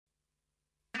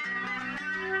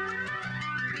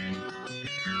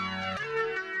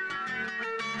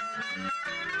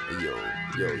Yo,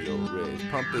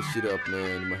 Reg, pump that shit up,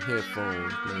 man, in my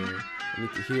headphones, man. I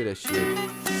need to hear that shit.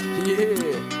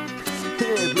 Yeah,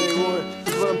 Playboy,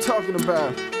 that's what I'm talking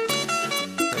about.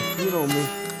 Hey, you know me,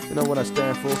 you know what I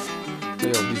stand for.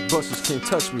 Yo, these busters can't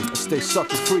touch me, I stay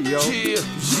sucker free, yo. Yeah,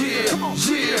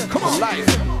 come on, life.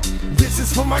 This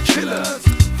is for my killers,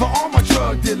 for all my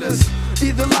drug dealers,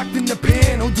 either locked in the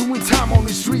pen or doing time on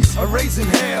the streets or raising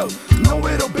hell.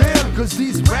 Nowhere to bail, cause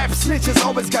these rap snitches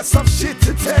always got some shit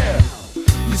to tell.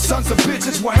 You sons of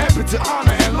bitches, what happened to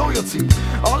honor and loyalty?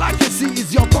 All I can see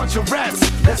is your bunch of rats.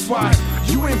 That's why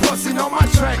you ain't busting on my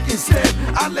track. Instead,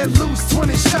 I let loose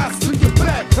 20 shots to your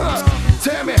back.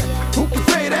 Tell me, who can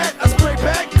pay that? I spray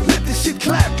back, let this shit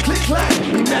clap, click clap.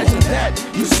 Imagine that,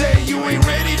 you say you ain't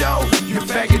ready though. You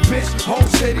faggot bitch, hold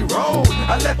steady roll.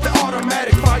 I let the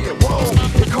automatic fire roll.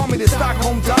 They call me the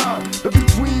Stockholm Don, but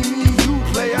between me and you,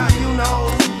 player, you know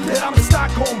that I'm the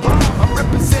Stockholm bomb. I'm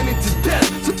representing to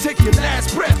death, so take your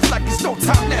last breath like it's no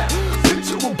time left.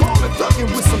 Picture a ballin' thuggin'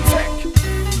 with some tech.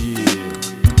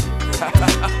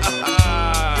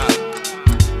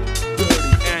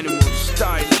 Dirty animal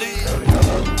styling.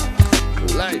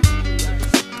 Life.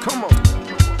 Come on.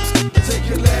 Take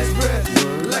your last breath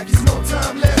like it's no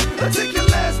time left. Take your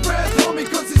last breath, homie,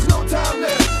 cause it's no time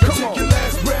left. Take your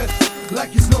last breath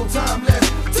like it's no time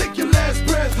left. Take your last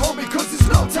breath, homie, cause it's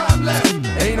no time left.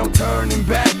 Ain't no turning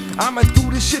back, I'ma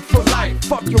do this shit for life.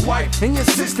 Fuck your wife and your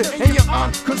sister and your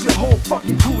aunt, cause your whole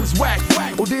fucking crew is whack.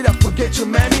 Or did I forget your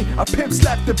mammy? I pimp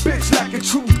slap the bitch like a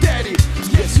true daddy.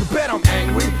 Yes, you bet I'm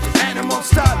angry. Animal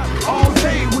style, all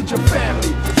day with your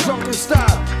family. Drunken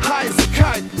style, high as a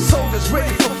kite. Soldiers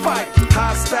ready for fight.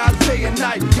 Hostile day and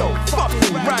night. Yo,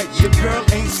 fucking right, your girl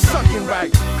ain't sucking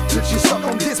right. Till she suck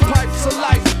on this pipe, so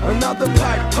light another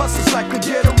pipe. Hustles like to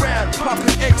get around.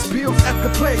 Popping X pills at the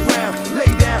playground.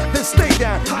 Lay down, then stay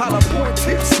down. Holla, point,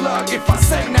 tip, slug if I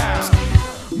say now.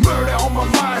 Murder on my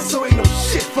mind, so ain't no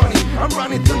shit funny. I'm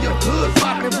running through your hood,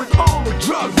 popping with all the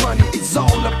drug money. It's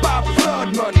all about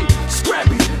blood money.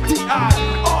 Scrappy,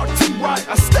 D-I-R-T-Y,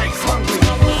 I stays hungry.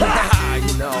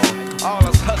 You know, all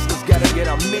us hustlers gotta get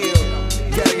a meal,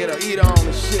 gotta get a eat on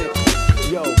and shit.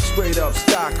 Yo, straight up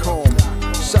Stockholm,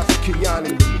 Suffolk,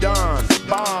 Kiani, the Don,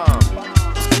 bomb.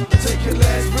 Take your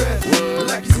last breath,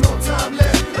 like it's no time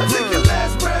left. Take your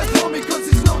last breath, homie, cause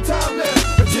it's no time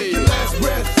left. Take your last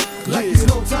breath, like it's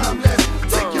no time left.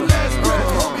 Take your last breath,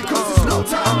 homie, cause it's no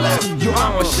time left. Yo,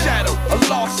 I'm a shadow, a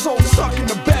lost soul stuck in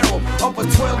the barrel of a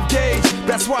 12 gauge.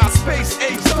 That's why I space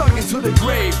age stuck into the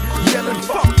grave. Yelling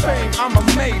fuck fame, I'm a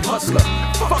made hustler.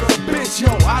 Fuck a bitch,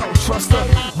 yo, I don't trust her.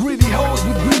 Greedy hoes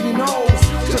with greedy nose,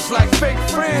 just like fake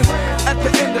friends at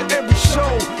the end of every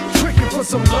show. Tricking for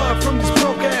some love from these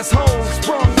broke ass hoes.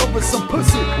 Sprung over some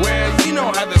pussy. Well, you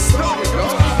know how the story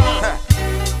goes.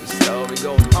 The story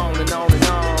goes on and on and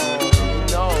on.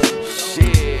 You know,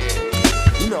 shit.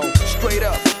 You know, straight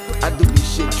up, I do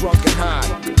this shit drunk and high.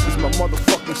 It's my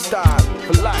motherfucking style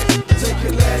for life. Take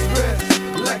your last breath,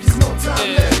 like it's no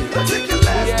time left. Take your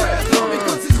last breath, homie,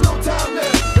 cause it's no time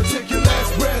left. Take your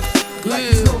last breath, like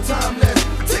it's no time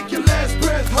left. Take your last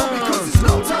breath, homie, cause it's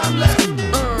no time left.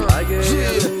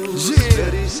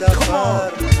 بری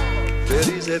سفر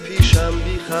بریز پیشم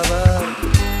بی خبر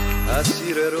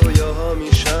اسیر رویاها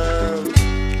میشم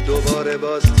دوباره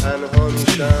باز تنها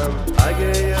میشم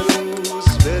اگه یه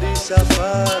روز بری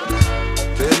سفر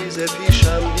بریز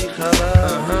پیشم بی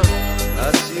خبر